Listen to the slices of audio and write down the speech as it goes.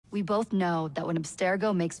We both know that when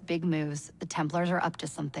Abstergo makes big moves, the Templars are up to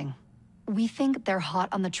something. We think they're hot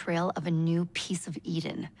on the trail of a new piece of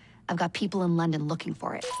Eden. I've got people in London looking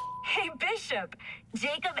for it. Hey, Bishop!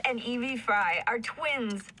 Jacob and Evie Fry are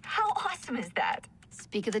twins. How awesome is that?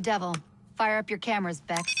 Speak of the devil. Fire up your cameras,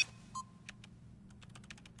 Bex.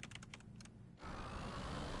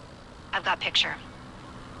 I've got picture.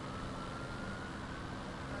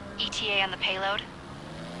 ETA on the payload?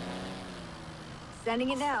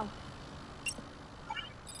 Sending it now.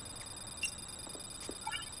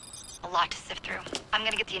 A lot to sift through. I'm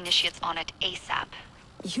gonna get the initiates on it ASAP.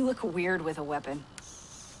 You look weird with a weapon.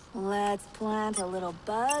 Let's plant a little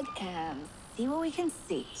bug and see what we can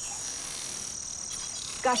see.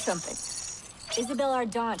 Got something. Isabel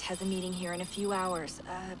Ardant has a meeting here in a few hours.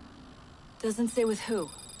 Doesn't say with who.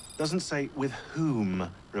 Doesn't say with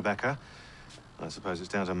whom, Rebecca. I suppose it's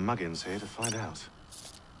down to Muggins here to find out.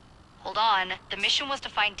 Hold on. The mission was to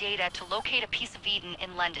find data to locate a piece of Eden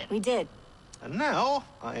in London. We did. And now,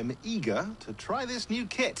 I am eager to try this new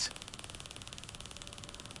kit.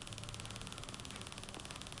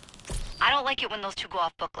 I don't like it when those two go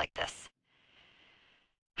off book like this.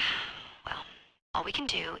 Well, all we can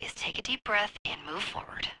do is take a deep breath and move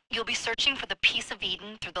forward. You'll be searching for the piece of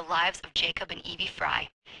Eden through the lives of Jacob and Evie Fry,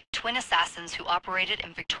 twin assassins who operated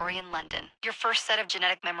in Victorian London. Your first set of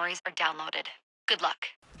genetic memories are downloaded. Good luck.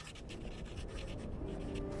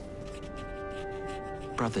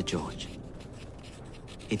 Brother George,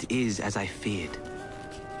 it is as I feared.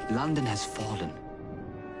 London has fallen.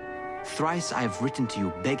 Thrice I have written to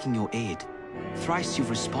you begging your aid. Thrice you've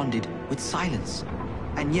responded with silence.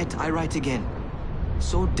 And yet I write again.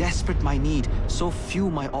 So desperate my need, so few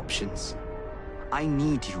my options. I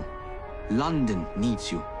need you. London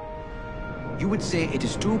needs you. You would say it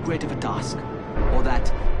is too great of a task, or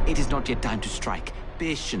that it is not yet time to strike.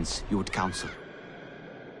 Patience, you would counsel.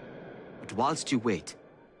 But whilst you wait,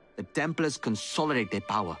 the Templars consolidate their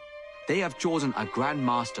power. They have chosen a Grand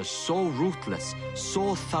Master so ruthless,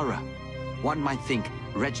 so thorough. One might think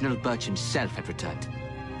Reginald Birch himself had returned.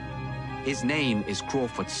 His name is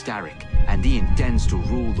Crawford Starrick, and he intends to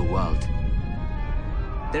rule the world.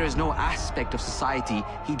 There is no aspect of society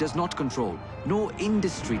he does not control, no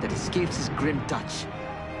industry that escapes his grim touch.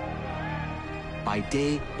 By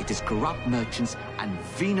day, it is corrupt merchants and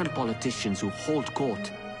venal politicians who hold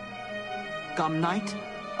court. Come night,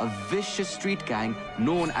 a vicious street gang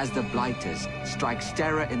known as the Blighters strikes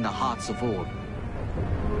terror in the hearts of all.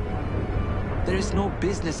 There is no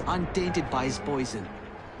business untainted by his poison,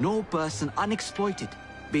 no person unexploited,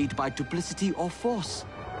 be it by duplicity or force.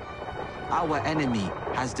 Our enemy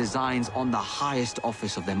has designs on the highest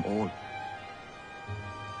office of them all.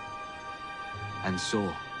 And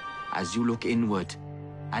so, as you look inward,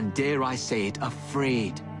 and dare I say it,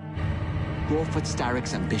 afraid, Crawford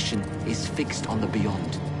Starrick's ambition is fixed on the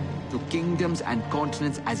beyond, to kingdoms and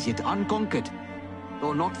continents as yet unconquered,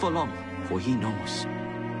 though not for long, for he knows,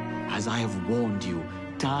 as I have warned you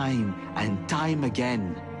time and time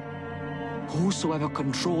again, whosoever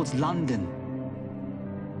controls London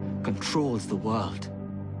controls the world.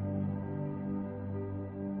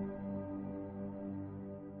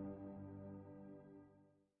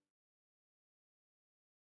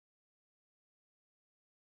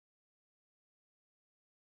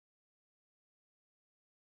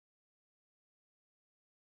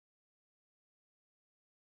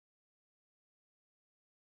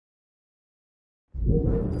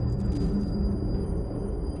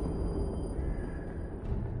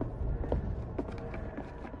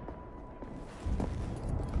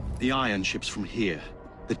 The iron ship's from here.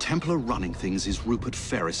 The Templar running things is Rupert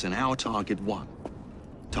Ferris and our target 1.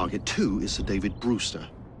 Target 2 is Sir David Brewster,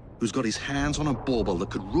 who's got his hands on a bauble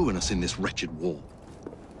that could ruin us in this wretched war.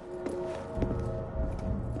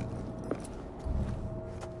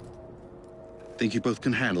 Think you both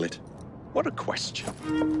can handle it? What a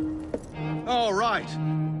question. All right.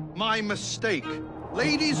 My mistake.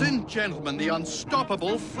 Ladies and gentlemen, the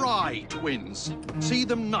unstoppable Fry twins. See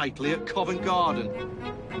them nightly at Covent Garden.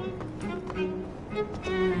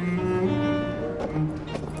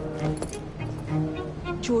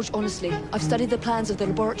 George, honestly, I've studied the plans of the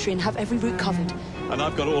laboratory and have every route covered. And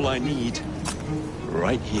I've got all I need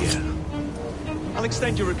right here. I'll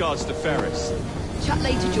extend your regards to Ferris. Chat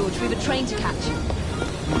later, George. We've a train to catch.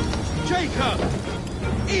 Jacob!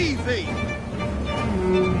 Evie!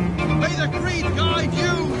 May the creed guide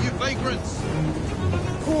you, you vagrants!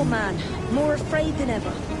 Poor man. More afraid than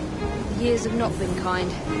ever. Years have not been kind.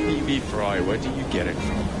 Evie Fry, where do you get it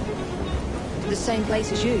from? The same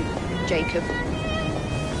place as you, Jacob.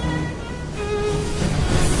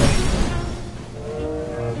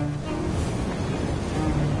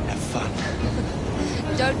 fun.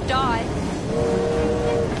 Don't die.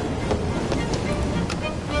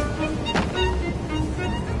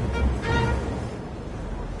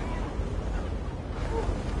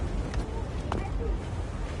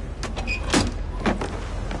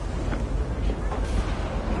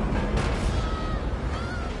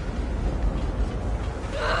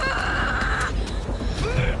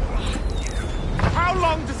 How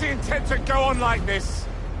long does he intend to go on like this?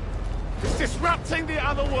 He's disrupting the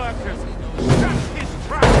other workers. Shut his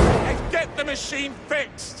trap and get the machine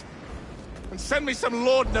fixed. And send me some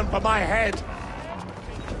laudanum for my head.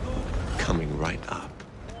 Coming right up.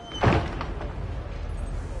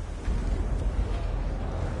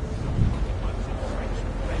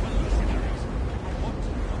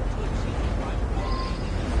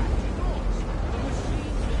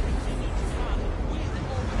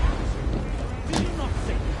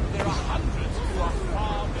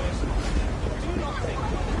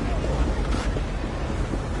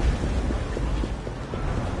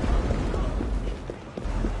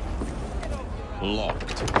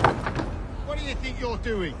 Locked. What do you think you're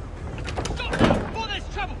doing? Stop now, before there's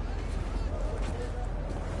trouble!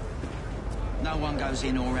 No one goes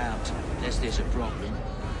in or out, unless there's a problem.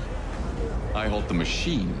 I hold the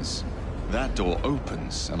machines. That door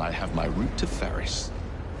opens, and I have my route to Ferris.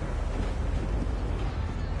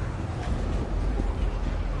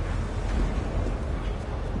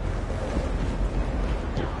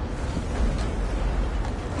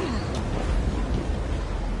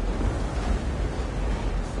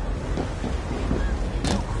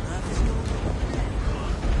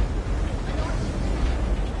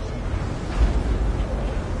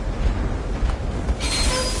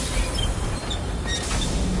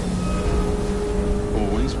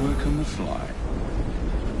 Always work on the fly.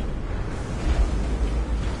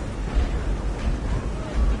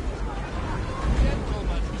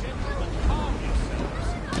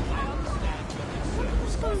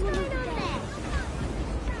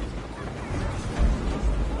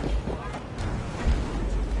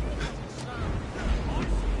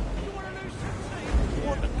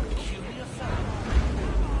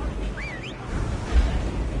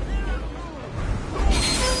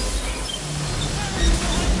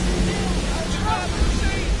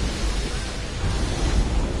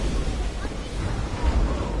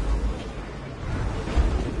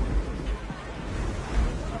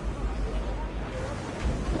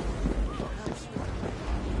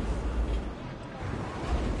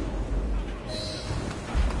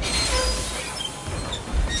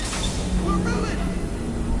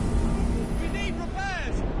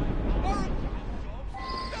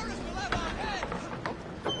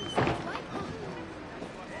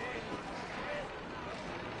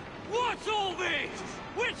 What's all this?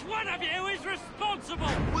 Which one of you is responsible?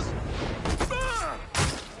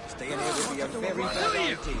 Staying here would be a very bad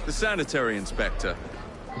idea. The sanitary inspector.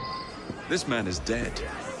 This man is dead.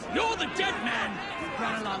 You're the dead man!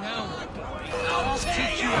 Run along home. I'll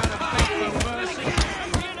teach you how to beg for mercy.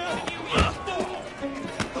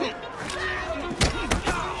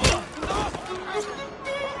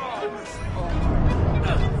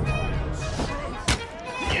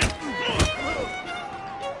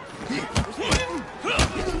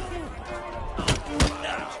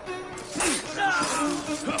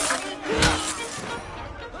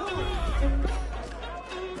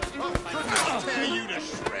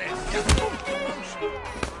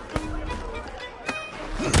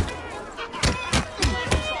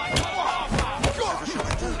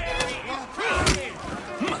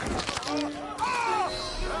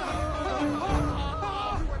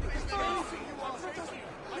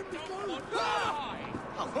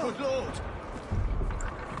 Good Lord!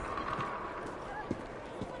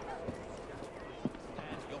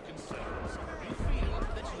 Your concerns. You feel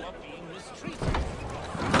that you are being mistreated.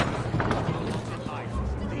 In life,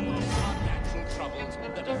 these are natural troubles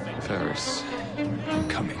that affect Ferris. I'm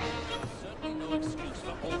coming. certainly no excuse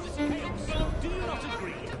for all this chaos. Do you not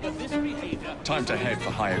agree that this behavior... Time to head for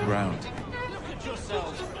higher ground. Look at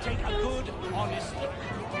yourselves. Take a good, honest look.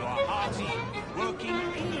 You are hearty, working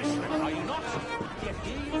Englishmen, are you not? Yet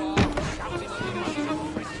here you are, shouting at the money of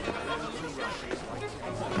Christian revolution rushes.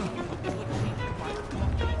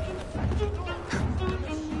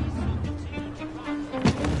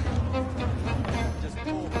 Just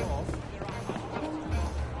walk off.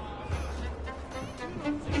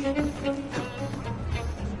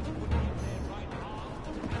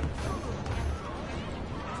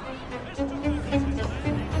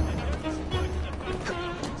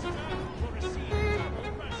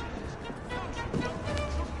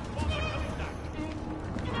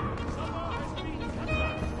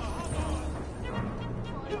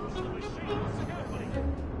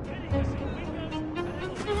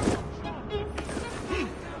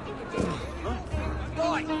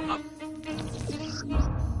 Right, I'm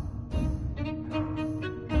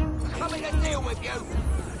coming to deal with you.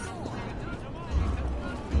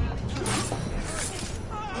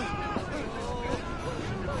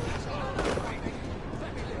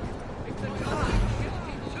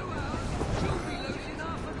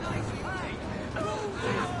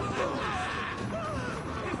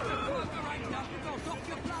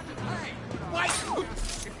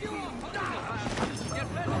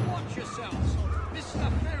 Mr.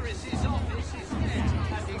 Ferris's office is there,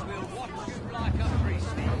 and he will watch you like a priest.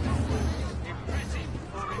 Impress him,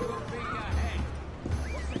 or it will be your head.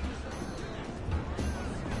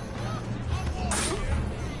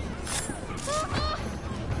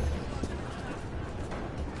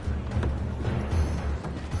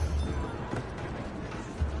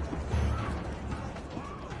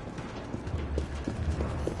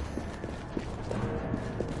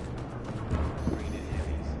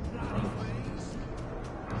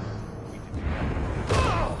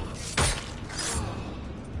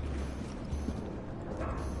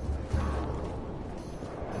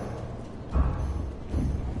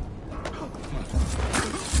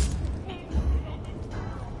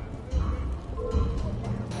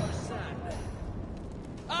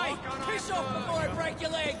 Hey, piss off before I break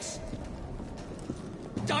your legs!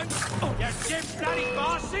 Don't... You dim bloody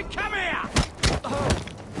bastard, come here!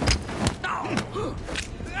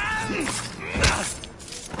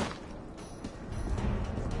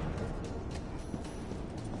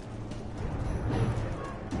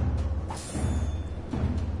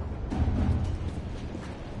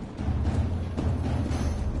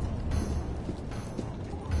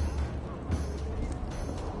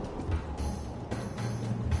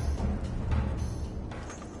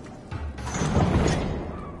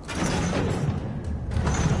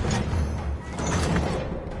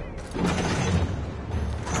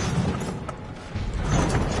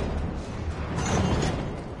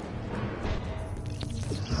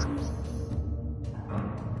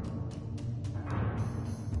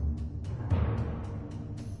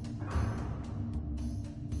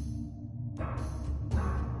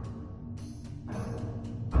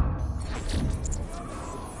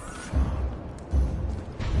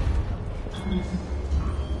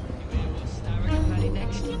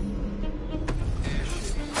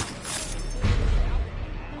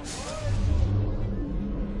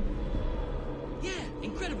 Yeah,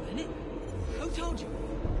 incredible, isn't it? Who told you?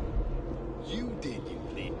 You did, you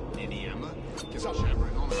bleeding ninny hammer. Guess I'll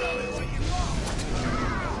shammering on about it what you want.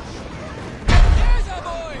 There's a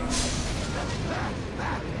boy!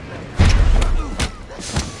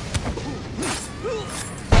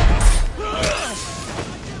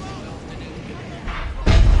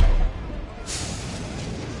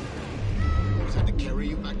 Just had to carry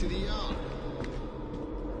you back to the yard.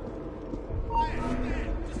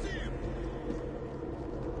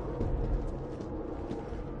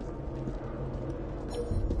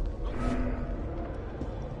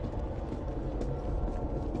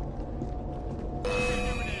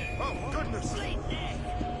 Oh, goodness!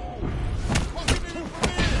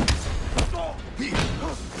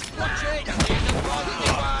 Watch it! He's a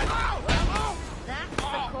positive one! That's the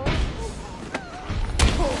call.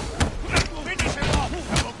 Finish him off, and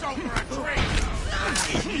we'll go for a drink!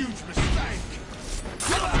 Huge mistake!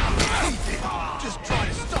 Just try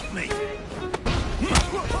to stop me!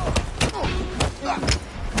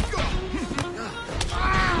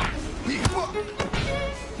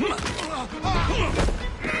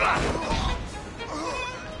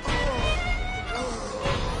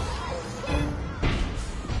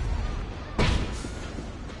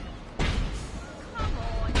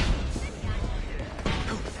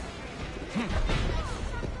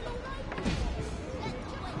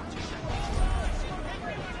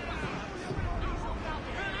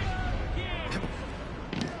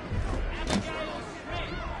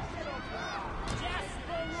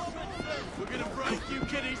 We're gonna break you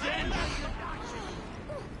kiddies in!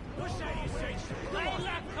 What's that you say? Lay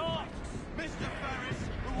laptop! Mr. Ferris,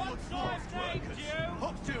 reward force workers.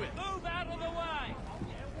 Hop to it! Move out of the way!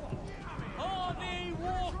 Harvey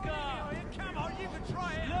Walker! Come on, you can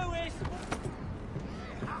try it!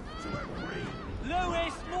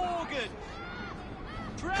 Lewis Morgan!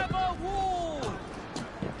 Trevor Ward!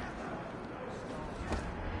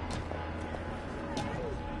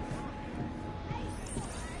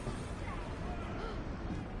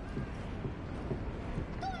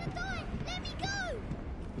 Let me go!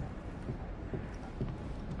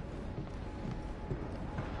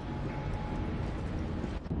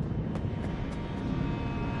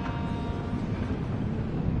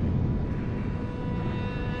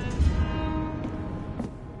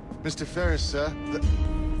 Mr. Ferris, sir.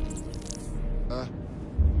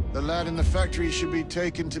 The lad in the factory should be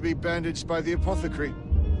taken to be bandaged by the apothecary.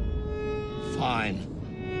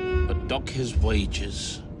 Fine. But dock his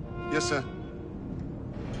wages. Yes, sir.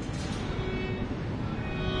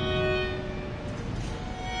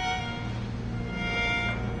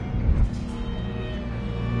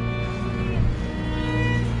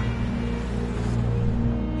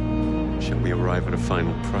 Shall we arrive at a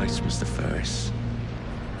final price, Mr. Ferris?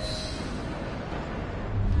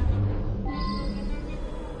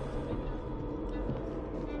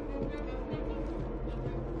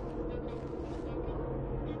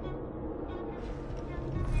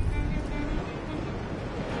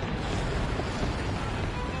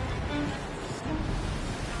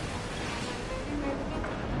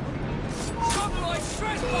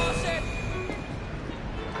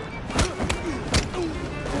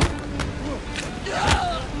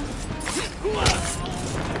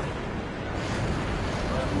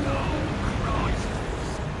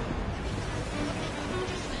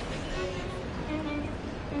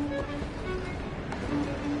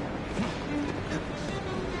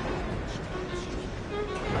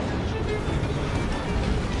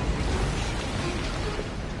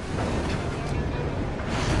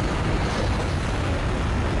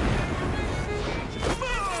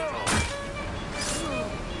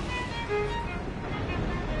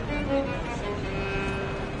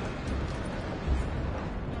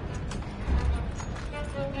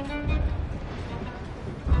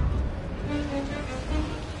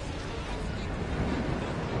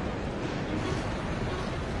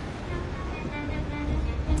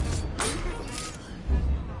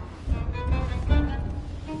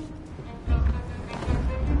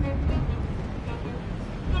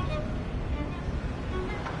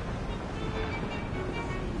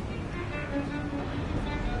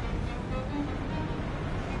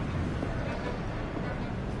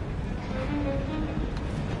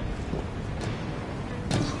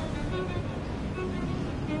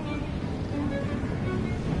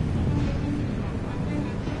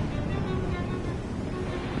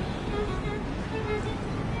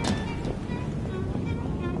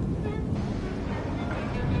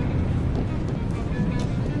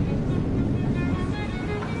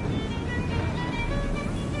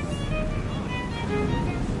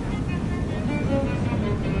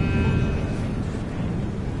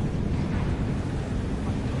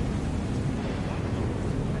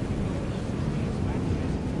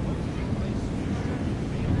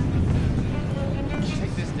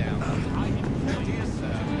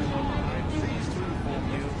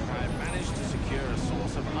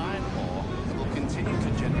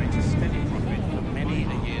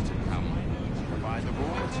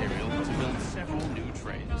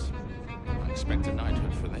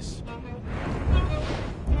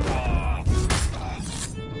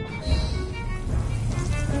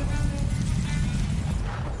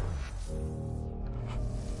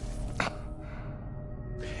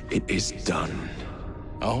 It is done.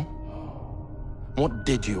 Oh? What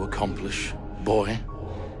did you accomplish, boy?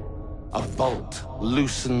 A bolt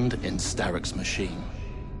loosened in Starrick's machine.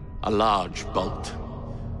 A large bolt,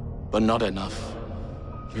 but not enough.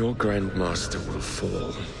 Your Grandmaster will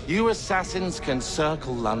fall. You assassins can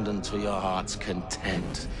circle London to your heart's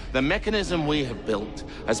content. The mechanism we have built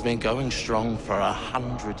has been going strong for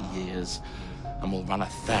 100 years, and will run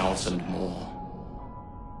 1,000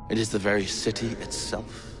 more. It is the very city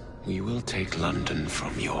itself. We will take London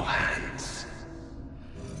from your hands.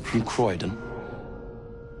 From Croydon?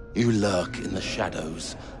 You lurk in the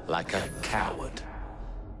shadows like a coward.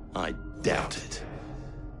 I doubt it.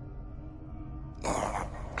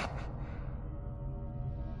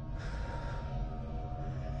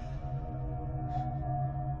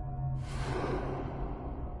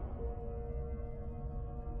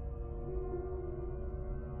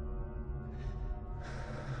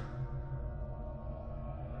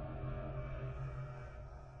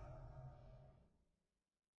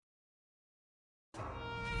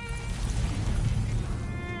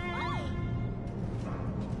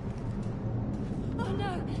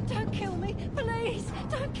 Don't kill me! Please!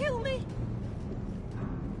 Don't kill me!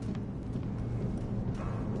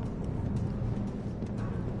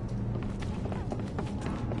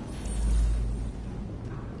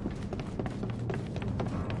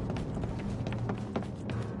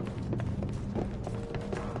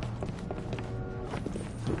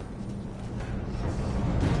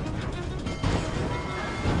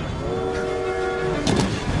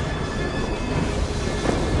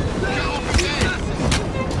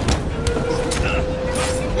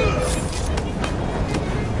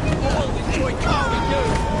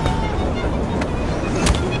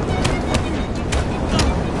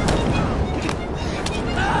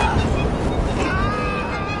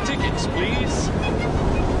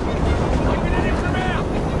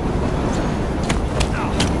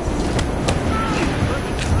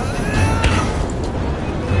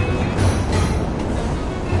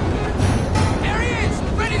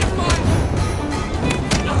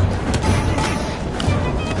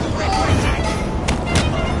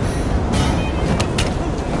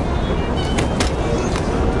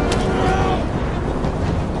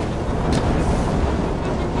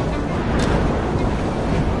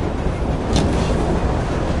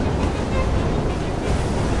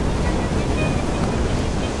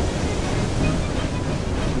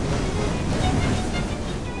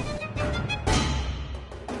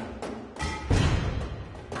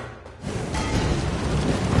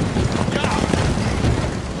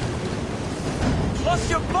 What's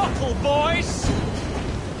your bottle, boys?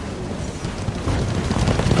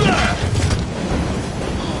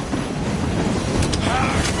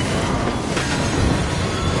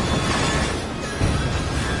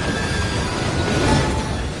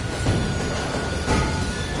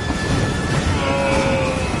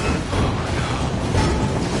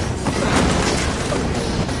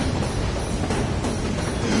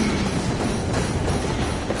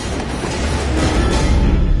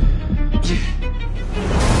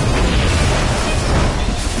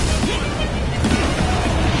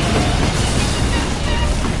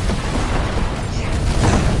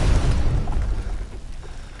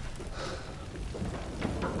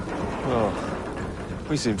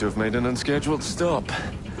 We seem to have made an unscheduled stop.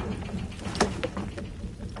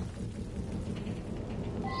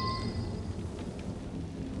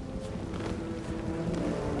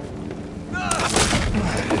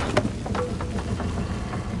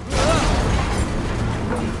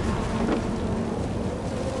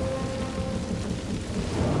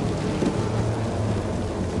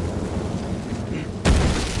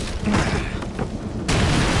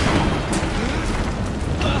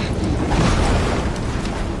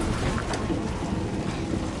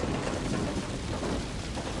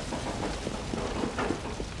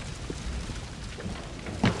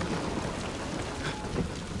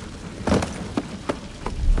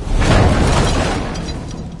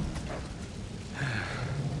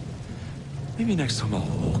 Maybe next time I'll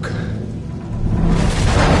walk.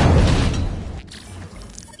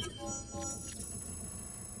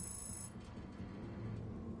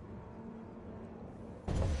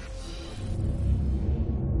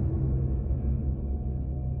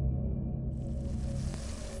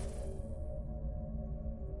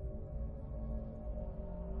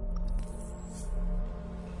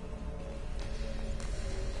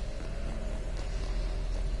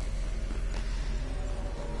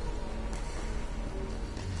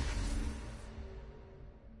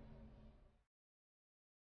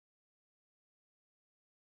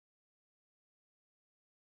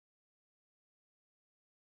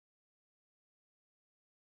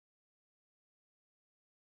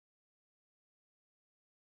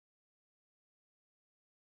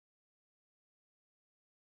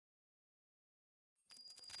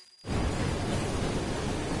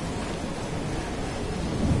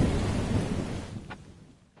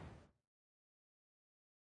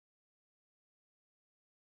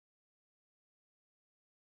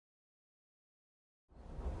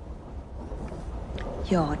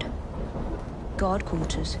 Yard. Guard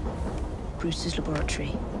quarters. Brewster's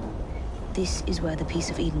laboratory. This is where the piece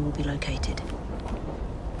of Eden will be located.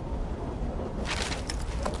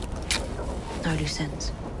 No loose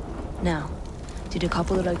ends. Now, to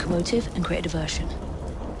decouple the locomotive and create a diversion.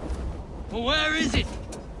 Well, where is it?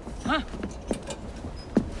 Huh?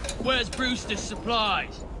 Where's Brewster's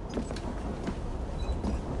supplies?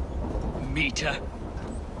 Meter.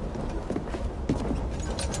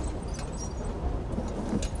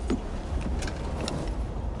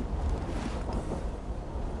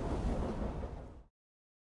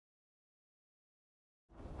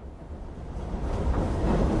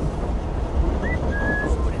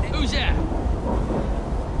 Who's there?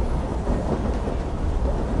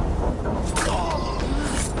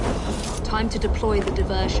 Time to deploy the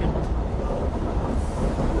diversion.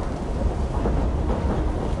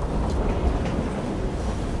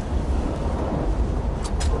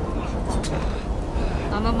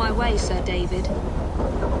 I'm on my way, Sir David.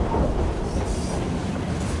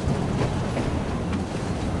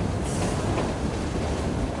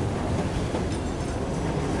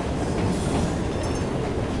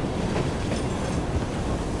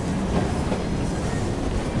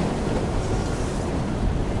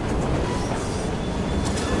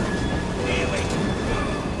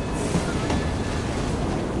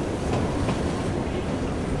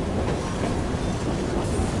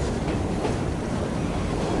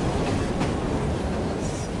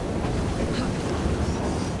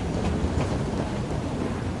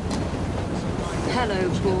 Hello,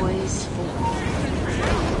 boys.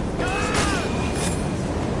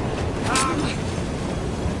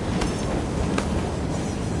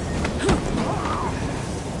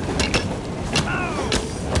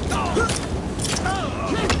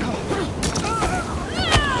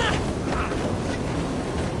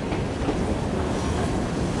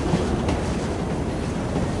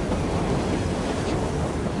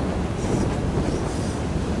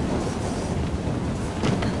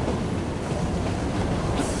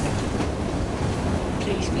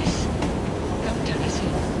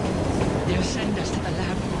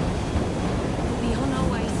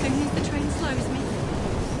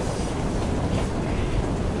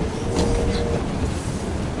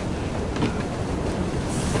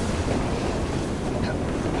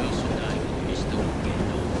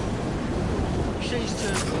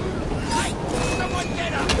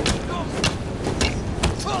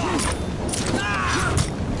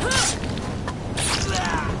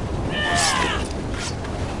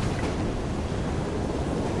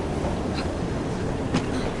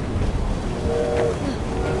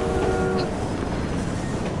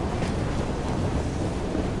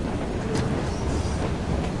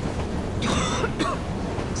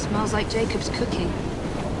 Smells like Jacob's cooking.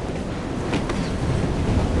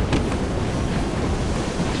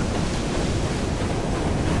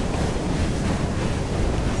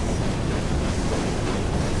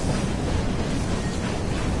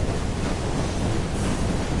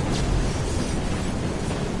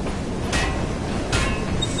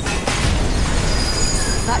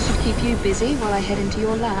 That should keep you busy while I head into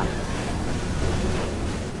your lab.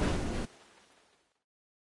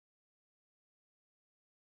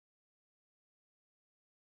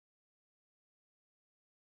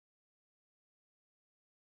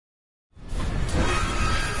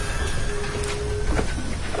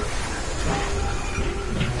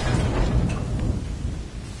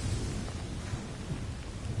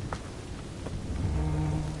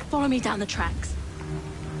 Follow me down the tracks.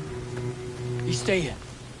 You stay here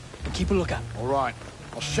and keep a lookout. All right.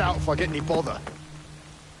 I'll shout if I get any bother.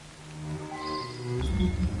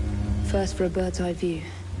 First for a bird's eye view.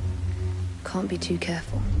 Can't be too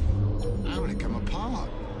careful. How will it come apart?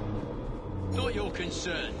 Not your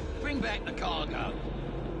concern. Bring back the cargo.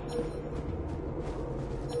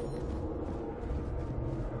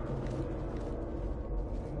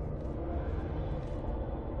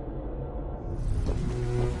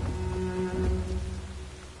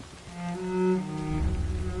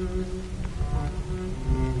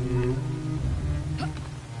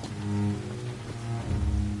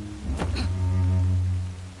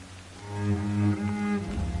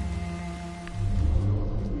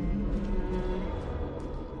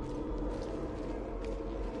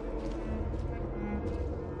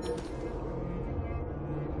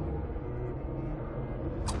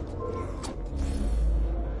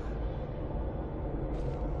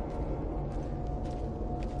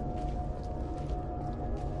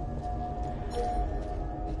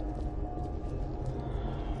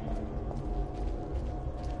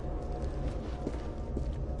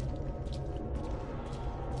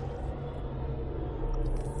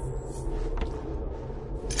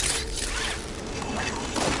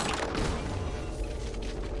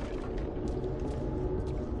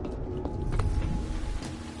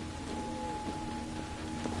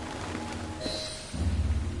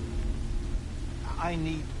 I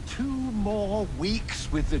need 2 more weeks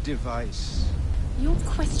with the device. Your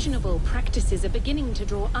questionable practices are beginning to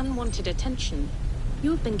draw unwanted attention.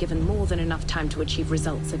 You have been given more than enough time to achieve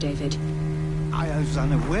results, Sir David. I was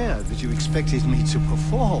unaware that you expected me to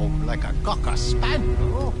perform like a cocker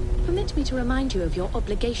spaniel. Permit me to remind you of your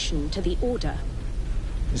obligation to the Order.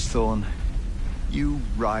 Miss Thorne, you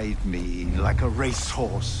ride me like a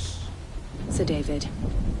racehorse. Sir David,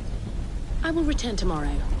 I will return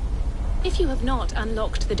tomorrow. If you have not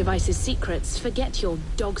unlocked the device's secrets, forget your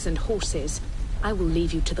dogs and horses. I will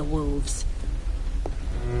leave you to the wolves.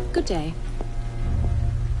 Good day.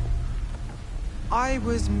 I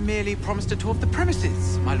was merely promised a tour of the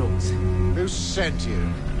premises, my lords. Who sent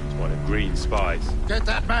you? It's one of Green's spies. Get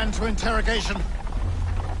that man to interrogation.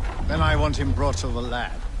 Then I want him brought to the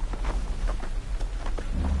lab.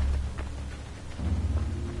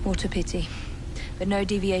 What a pity. But no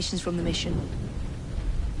deviations from the mission.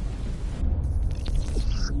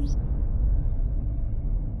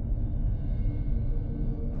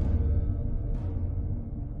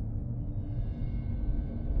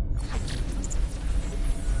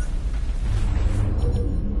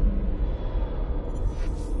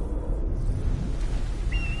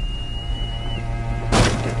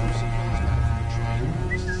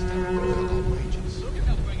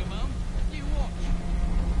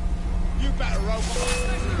 You better roll.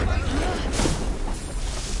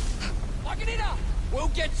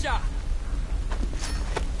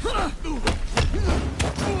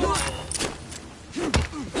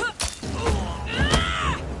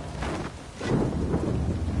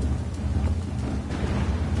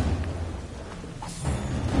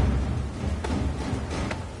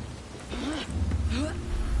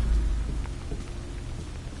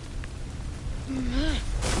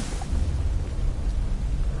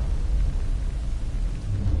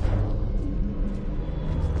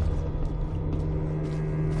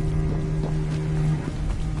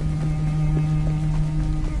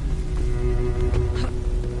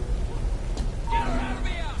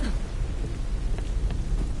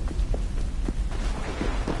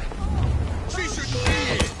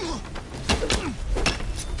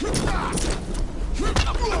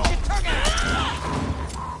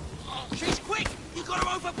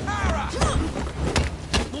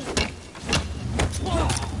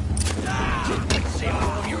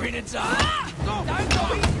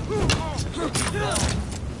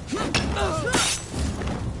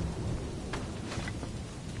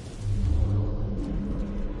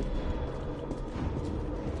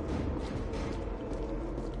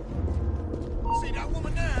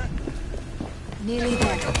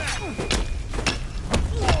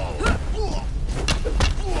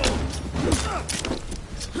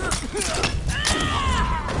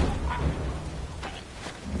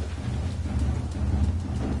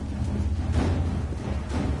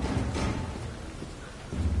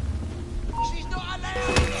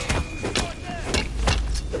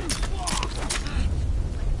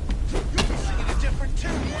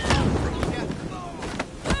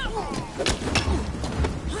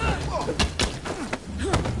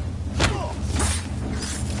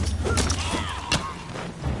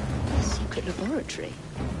 Syndicate laboratory?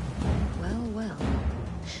 Well, well.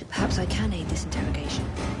 Perhaps I can aid this interrogation.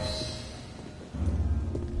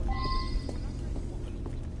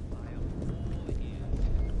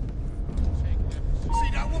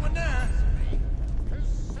 See that woman there?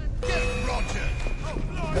 Get Roger!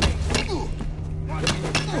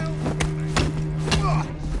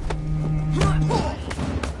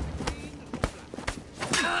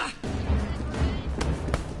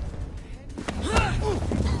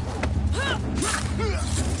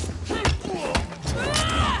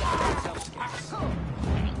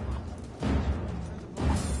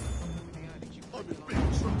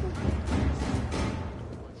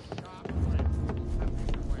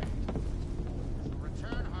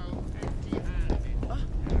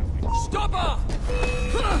 Stop her!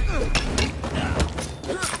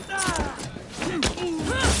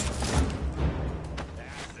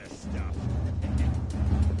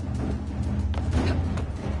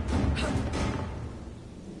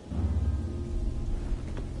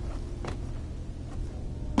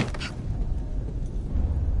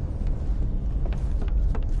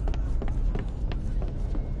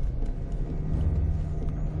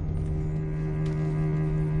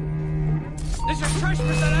 There's a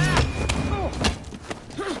trespass there!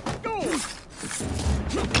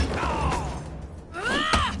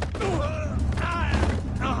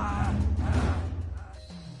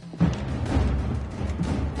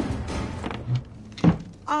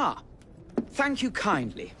 Ah, thank you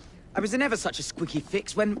kindly. I was in ever such a squeaky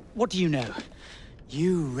fix when, what do you know?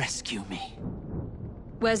 You rescue me.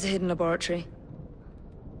 Where's the hidden laboratory?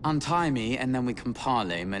 Untie me, and then we can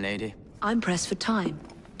parley, milady. I'm pressed for time.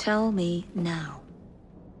 Tell me now.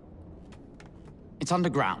 It's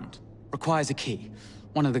underground. Requires a key.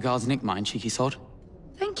 One of the guards nicked mine, cheeky sod.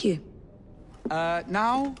 Thank you.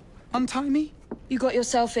 Now? Untie me? You got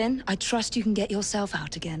yourself in. I trust you can get yourself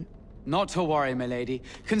out again. Not to worry, milady.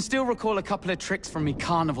 Can still recall a couple of tricks from me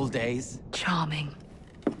carnival days. Charming.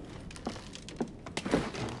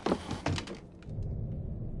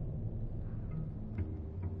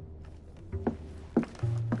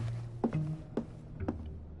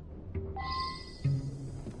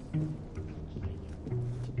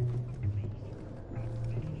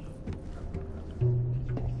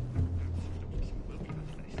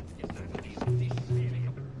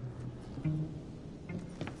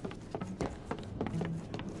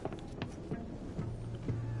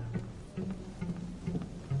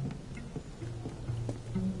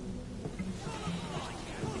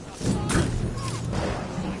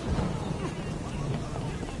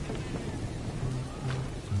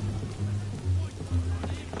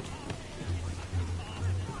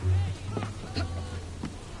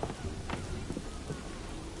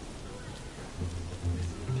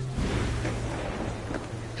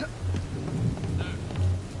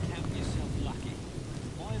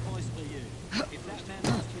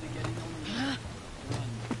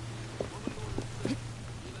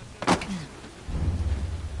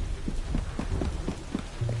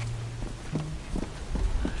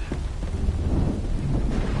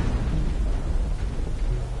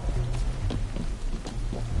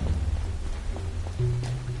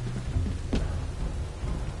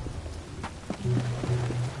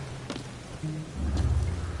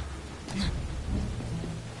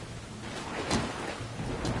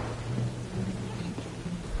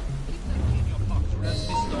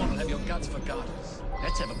 For gardens.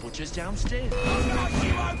 Let's have a butcher's downstairs.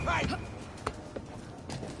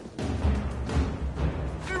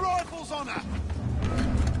 Your rifle's on her!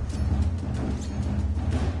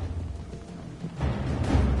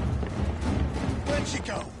 Where'd she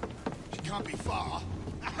go? She can't be far.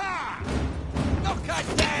 Aha! Knock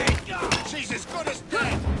her dead! She's as good as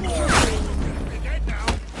dead! You're dead now.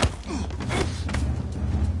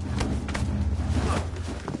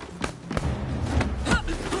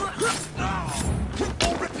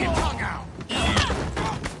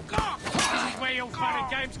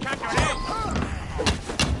 Games come to an end.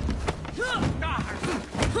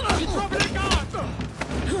 He's dropping the guard.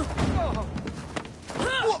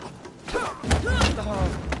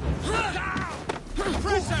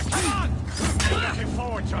 Prisoner, come on! Looking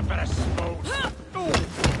forward to a bit of smoke.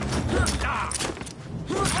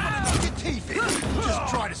 Put your teeth in. Just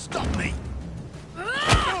try to stop me.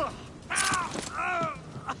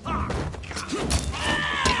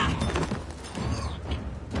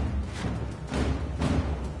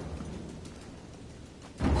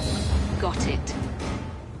 Got it.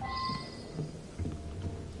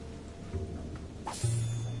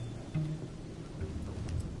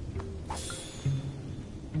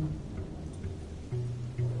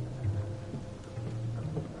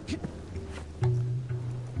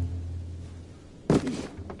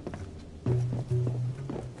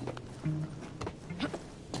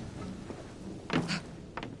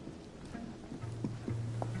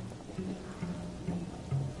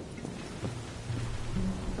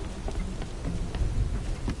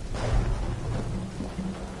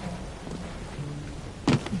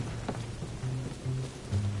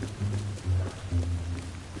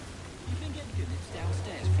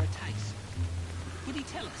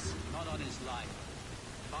 like.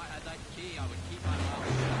 If I had that key, I would keep my mouth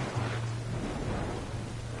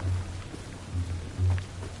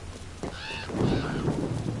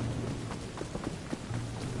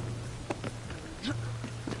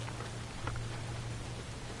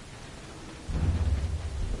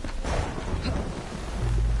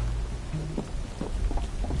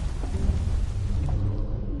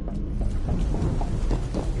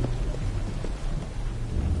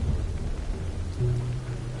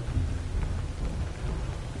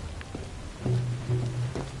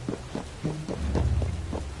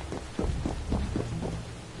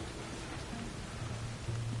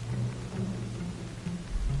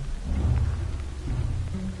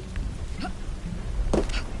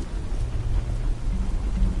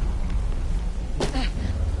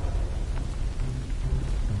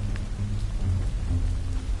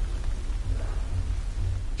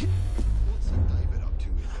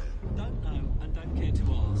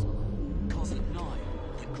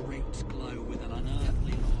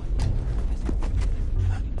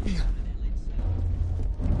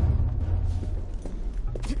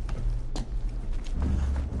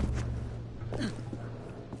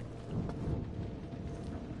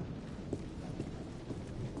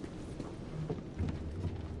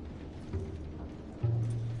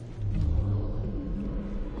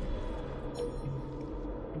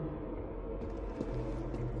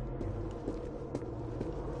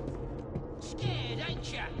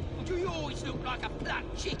shut. Do you always look like a black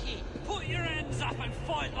chickie? Put your hands up and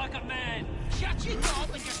fight like a man. Shut your knob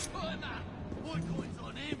and just put him up. What coin's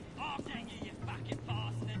on him? I'll hang you, you fucking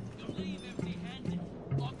bastard. You'll leave empty-handed.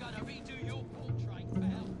 I'm gonna redo your portrait,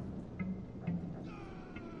 pal.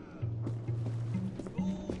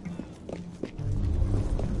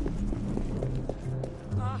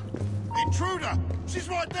 Intruder! She's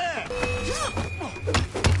right there!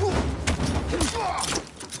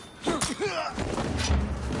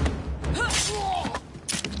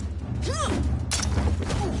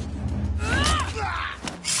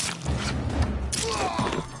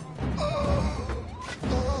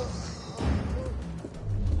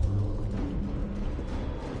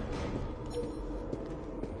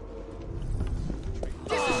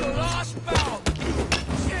 This is your last bout!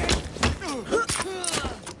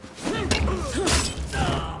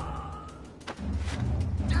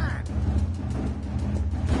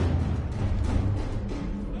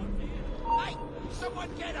 Hey, someone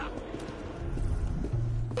get up!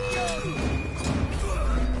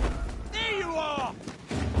 There you are!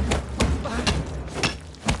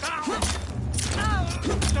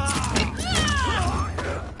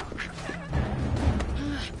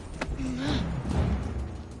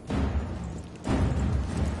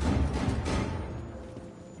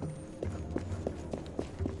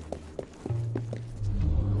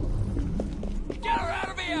 Get her out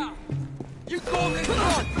of here! You call this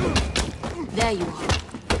on! There you are.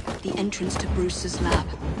 The entrance to Bruce's lab.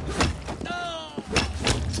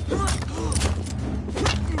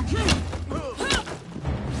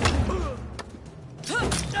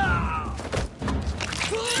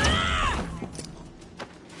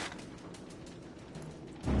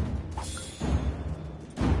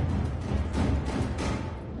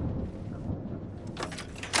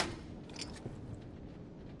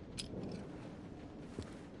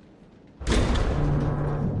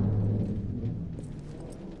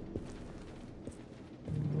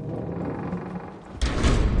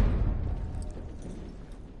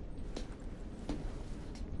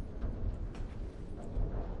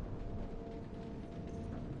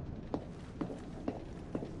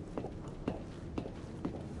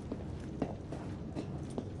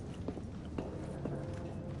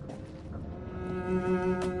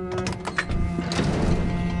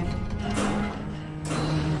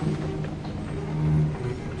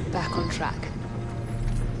 Back on track.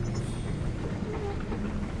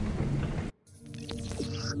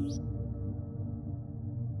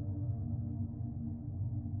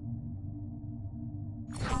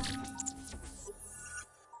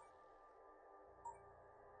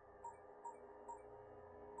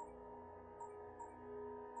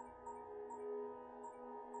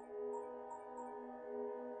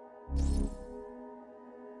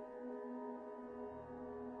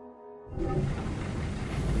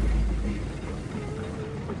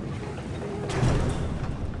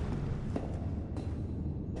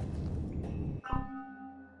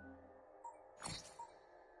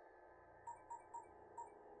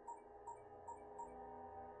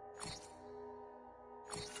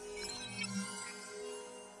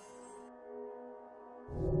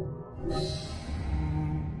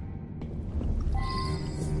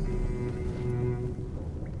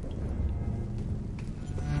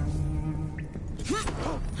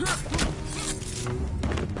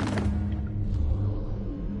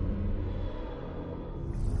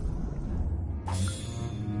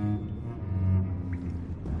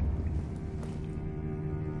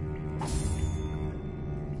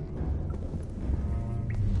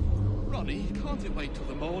 Ronnie, can't it wait till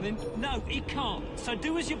the morning? No, it can't. So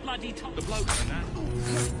do as you bloody told. The bloke and that.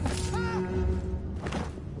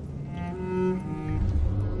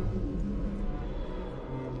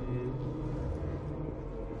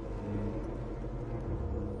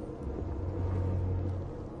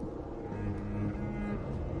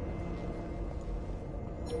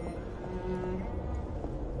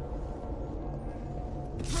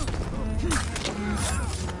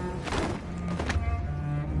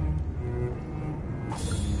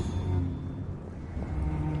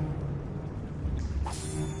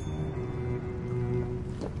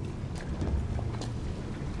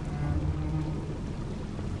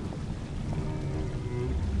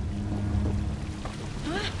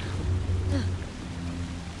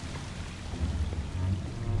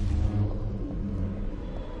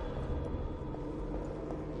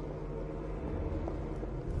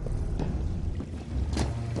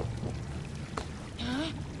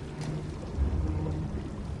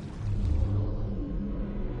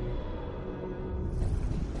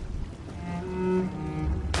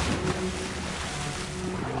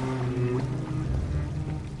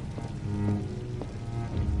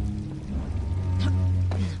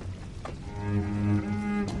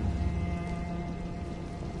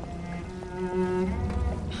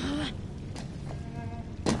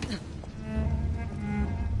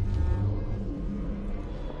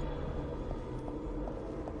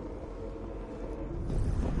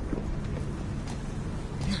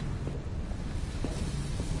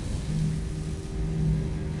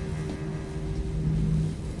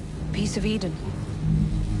 Piece of Eden.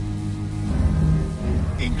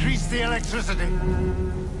 Increase the electricity.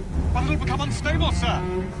 But it'll become unstable, sir.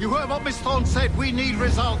 You heard what Miss Thorne said. We need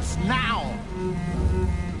results now.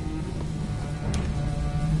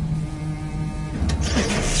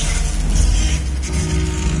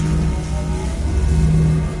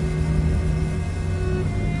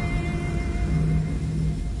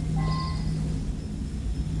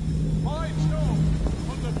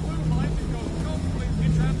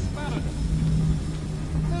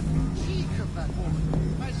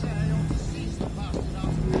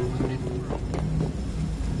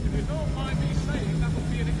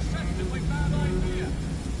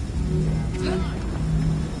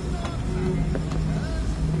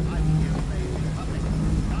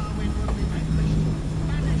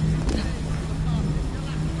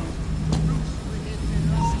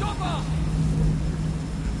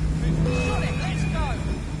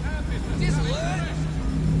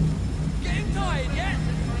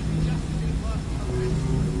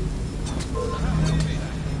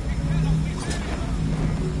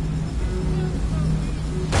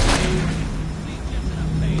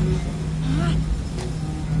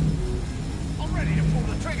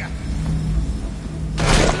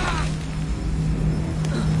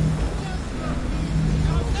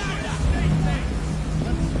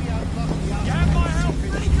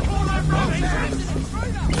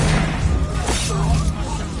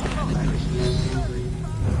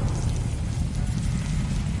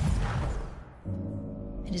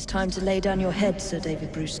 It is time to lay down your head, Sir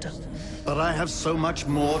David Brewster. But I have so much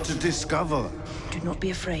more to discover. Do not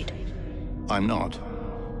be afraid. I'm not.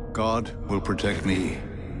 God will protect me.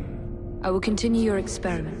 I will continue your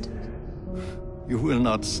experiment. You will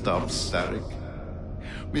not stop, Starrick.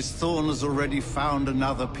 Miss Thorne has already found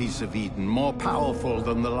another piece of Eden, more powerful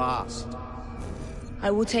than the last. I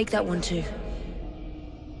will take that one too.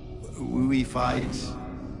 We fight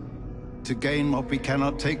to gain what we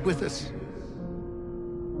cannot take with us.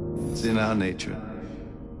 It's in our nature.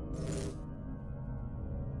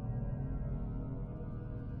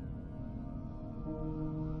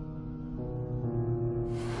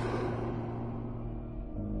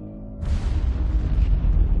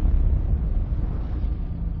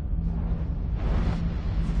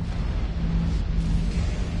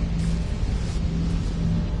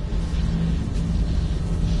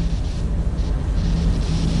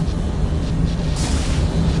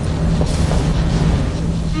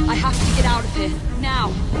 I have to get out of here,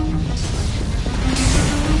 now!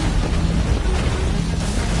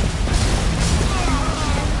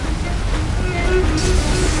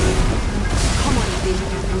 Come on, Evie.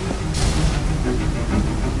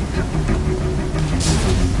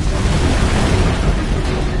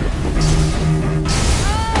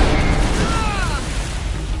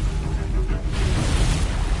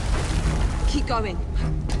 Keep going.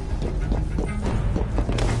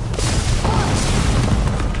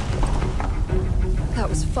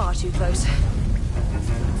 was far too close.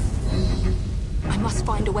 I must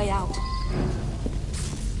find a way out.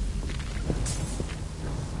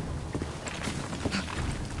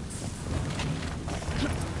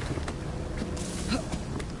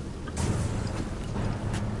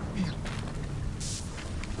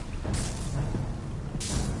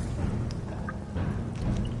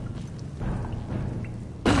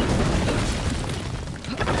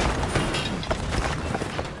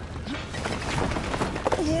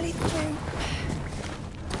 Nearly through.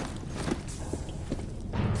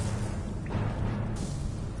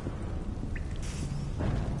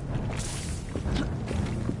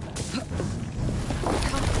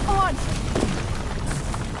 Come on!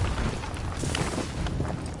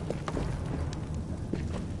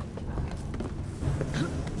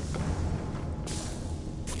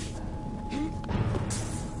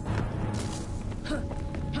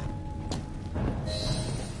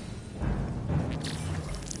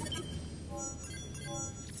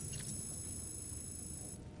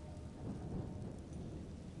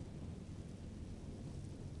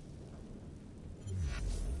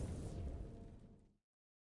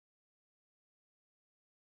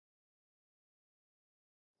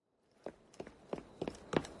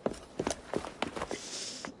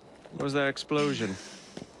 What was that explosion?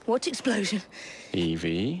 What explosion?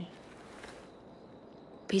 Evie?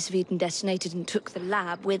 Piece of Eden detonated and took the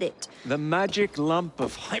lab with it. The magic lump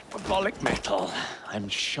of hyperbolic metal. I'm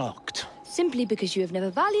shocked. Simply because you have never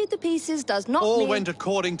valued the pieces does not All mean... went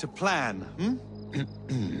according to plan,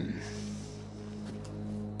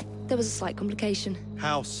 There was a slight complication.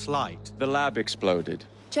 How slight? The lab exploded.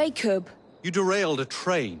 Jacob. You derailed a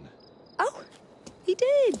train. Oh, he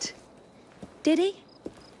did. Did he?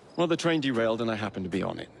 Well, the train derailed and I happened to be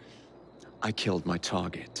on it. I killed my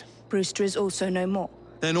target. Brewster is also no more.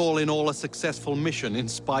 Then all in all a successful mission in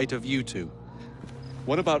spite of you two.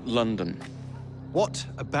 What about London? What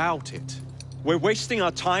about it? We're wasting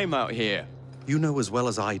our time out here. You know as well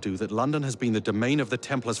as I do that London has been the domain of the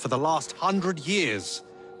Templars for the last 100 years.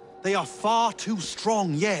 They are far too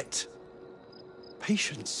strong yet.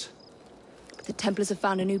 Patience. The Templars have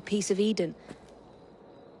found a new piece of Eden.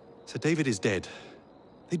 Sir David is dead.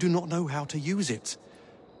 They do not know how to use it.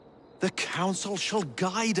 The Council shall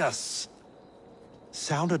guide us.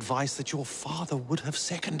 Sound advice that your father would have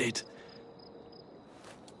seconded.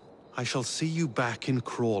 I shall see you back in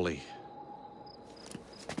Crawley.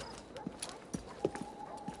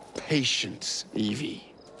 Patience,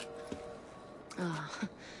 Evie. Ah,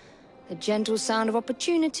 the gentle sound of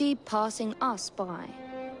opportunity passing us by.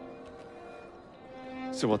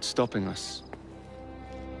 So what's stopping us?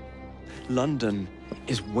 London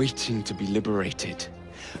is waiting to be liberated.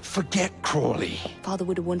 Forget Crawley. Father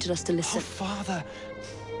would have wanted us to listen. Oh, Father.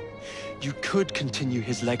 You could continue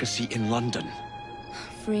his legacy in London.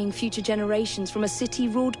 Freeing future generations from a city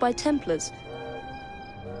ruled by Templars.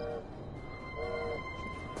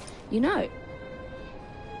 You know,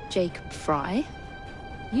 Jacob Fry,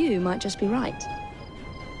 you might just be right.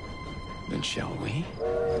 Then shall we?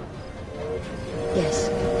 Yes.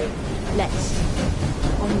 Let's.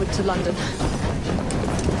 Onward to London.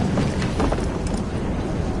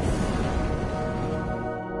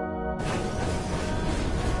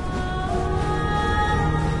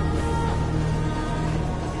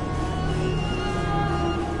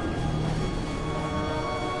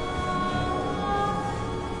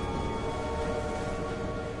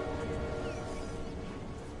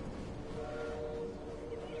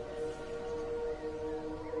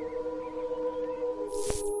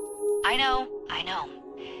 I know.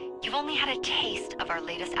 You've only had a taste of our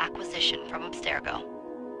latest acquisition from Abstergo.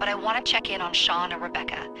 But I want to check in on Sean and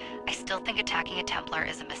Rebecca. I still think attacking a Templar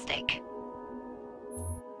is a mistake.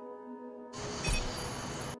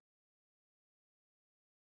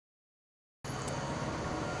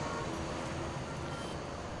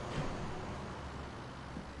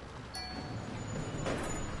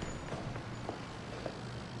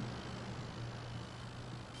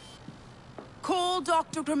 Call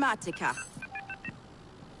Dr. Grammatica.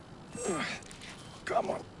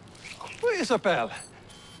 Come on. Isabel.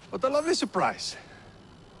 What a lovely surprise.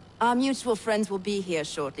 Our mutual friends will be here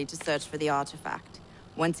shortly to search for the artifact.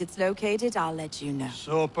 Once it's located, I'll let you know.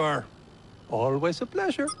 Super. Always a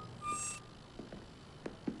pleasure.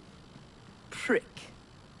 Prick.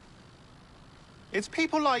 It's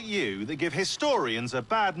people like you that give historians a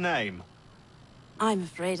bad name. I'm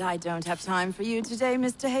afraid I don't have time for you today,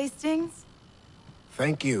 Mr. Hastings.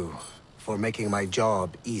 Thank you for making my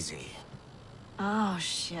job easy. Oh,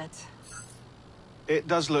 shit. It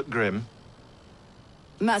does look grim.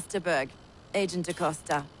 Masterberg, Agent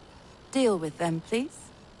Acosta. Deal with them, please.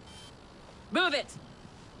 Move it!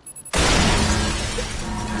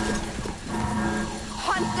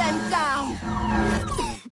 Hunt them down!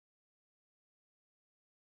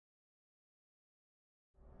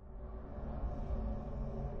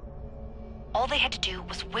 All they had to do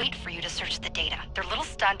was wait for you to search the data. Their little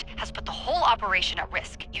stunt has put the whole operation at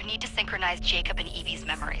risk. You need to synchronize Jacob and Evie's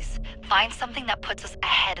memories. Find something that puts us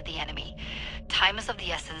ahead of the enemy. Time is of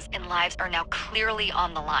the essence, and lives are now clearly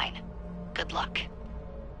on the line. Good luck.